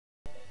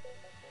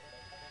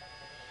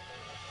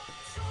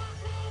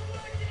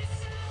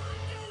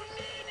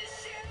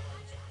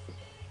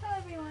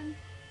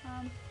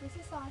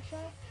this is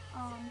Sasha.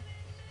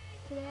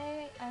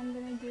 Today I'm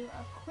gonna do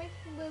a quick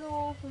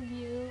little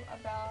review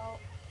about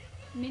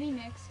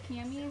Mintymix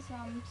Cammy's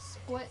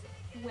split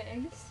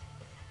wigs.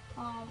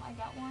 I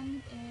got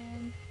one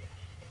in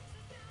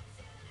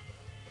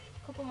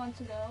a couple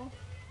months ago,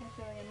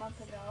 actually like a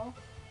month ago.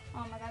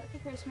 I got it for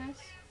Christmas.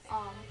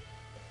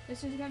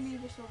 This is gonna be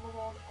just a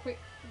little quick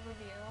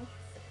review.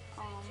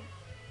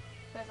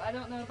 Because I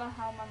don't know about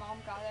how my mom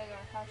got it or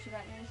how she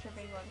got it in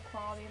shipping, or the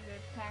quality of the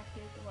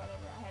package or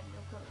whatever. I have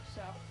no clue,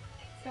 so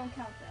don't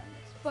count that on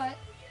this. But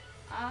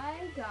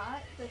I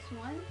got this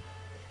one,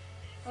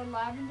 a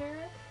lavender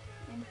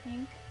and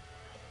pink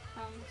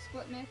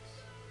split mix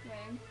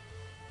wig.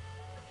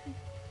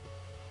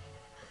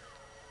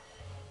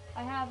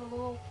 I have a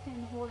little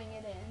pin holding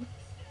it in,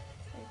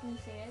 so you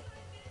can see it.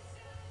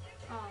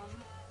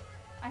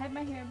 I have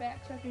my hair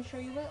back so I can show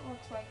you what it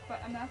looks like,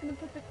 but I'm not going to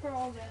put the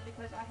curls in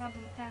because I have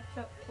them packed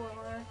up for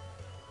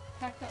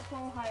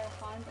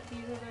Ohayocon, but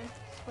these are the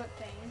split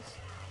things.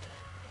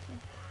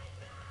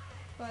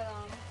 But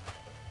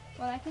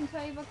what I can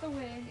tell you about the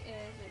wig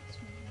is it's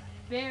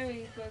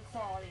very good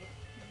quality.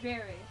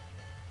 Very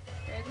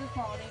good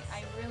quality.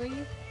 I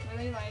really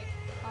like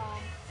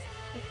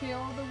the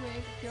feel of the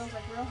wig. It feels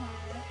like real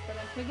honey, but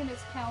I'm thinking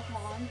it's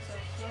Calpon, so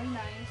it's really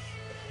nice.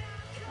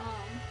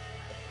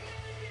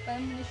 But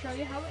I'm going to show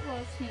you how it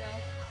looks,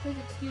 please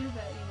excuse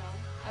that,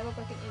 I look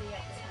like an idiot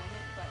at this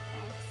moment, but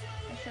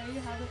I'll show you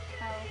how it's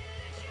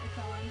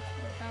on,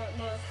 or how it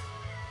looks.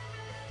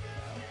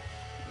 So,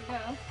 here we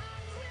go.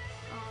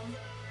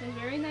 There's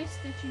very nice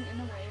stitching in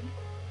the wig.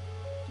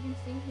 As you can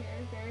see here,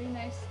 very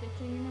nice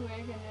stitching in the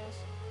wig, and there's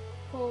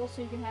holes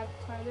so you can have it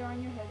tighter on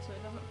your head so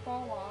it doesn't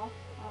fall off.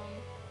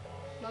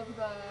 Love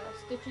the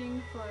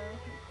stitching for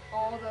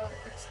all the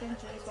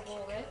extensions to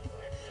hold it.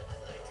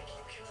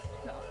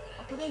 So,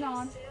 I'll put it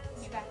on,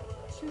 be back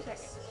in 2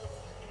 seconds.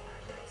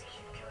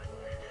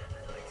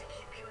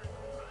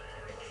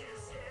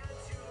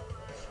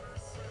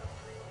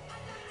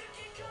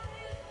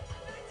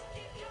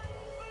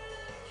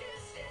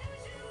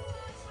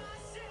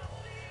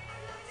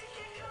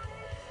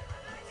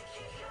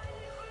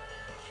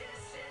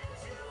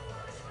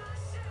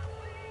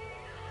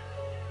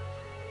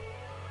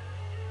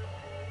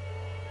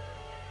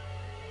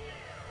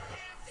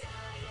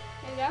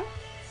 There you go.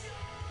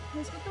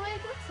 Here's what the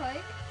wig looks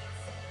like.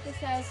 This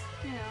has,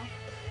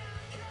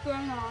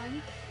 thrown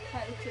on,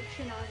 tight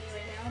restriction on me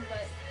right now,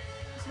 but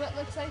this is what it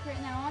looks like right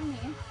now on me.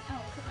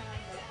 Oh, I put my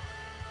arm there.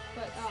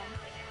 But,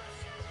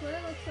 this is what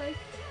it looks like.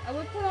 I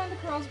would put on the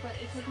curls, but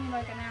it took me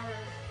like an hour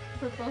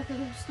for both of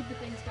those stupid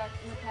things got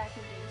in the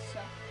packages, so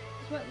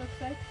this is what it looks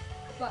like.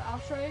 But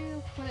I'll show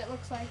you what it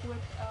looks like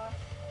with,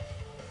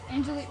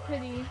 Angelique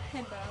Pretty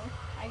head bow.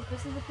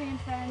 This is a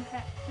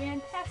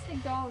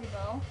fantastic dolly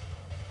bow.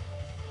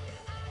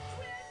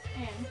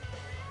 And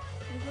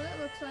here's what it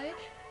looks like,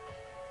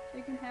 so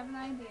you can have an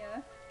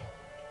idea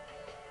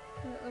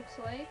what it looks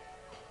like.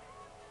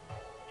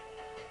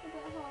 If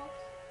that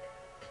helps.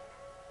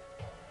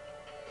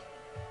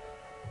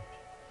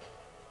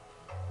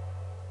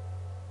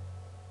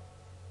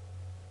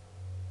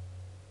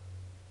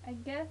 I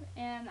guess,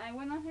 and I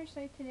went on her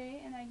site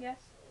today, and I guess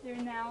they're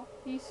now,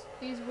 these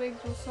wigs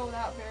were sold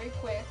out very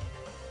quick.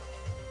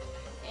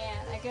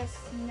 And I guess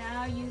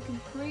now you can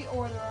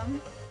pre-order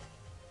them.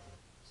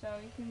 So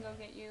you can go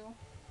get you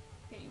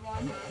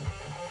one.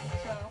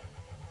 So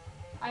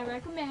I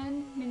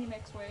recommend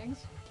Mintymix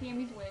wigs,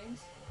 Cammy's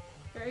wigs.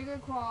 Very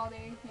good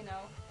quality,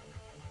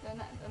 They're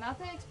not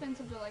that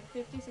expensive, they're like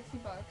 50, 60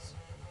 bucks.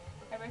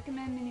 I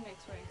recommend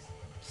Mintymix wigs.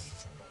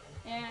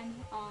 And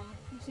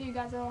see you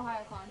guys at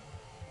Ohayocon.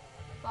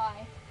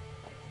 Bye.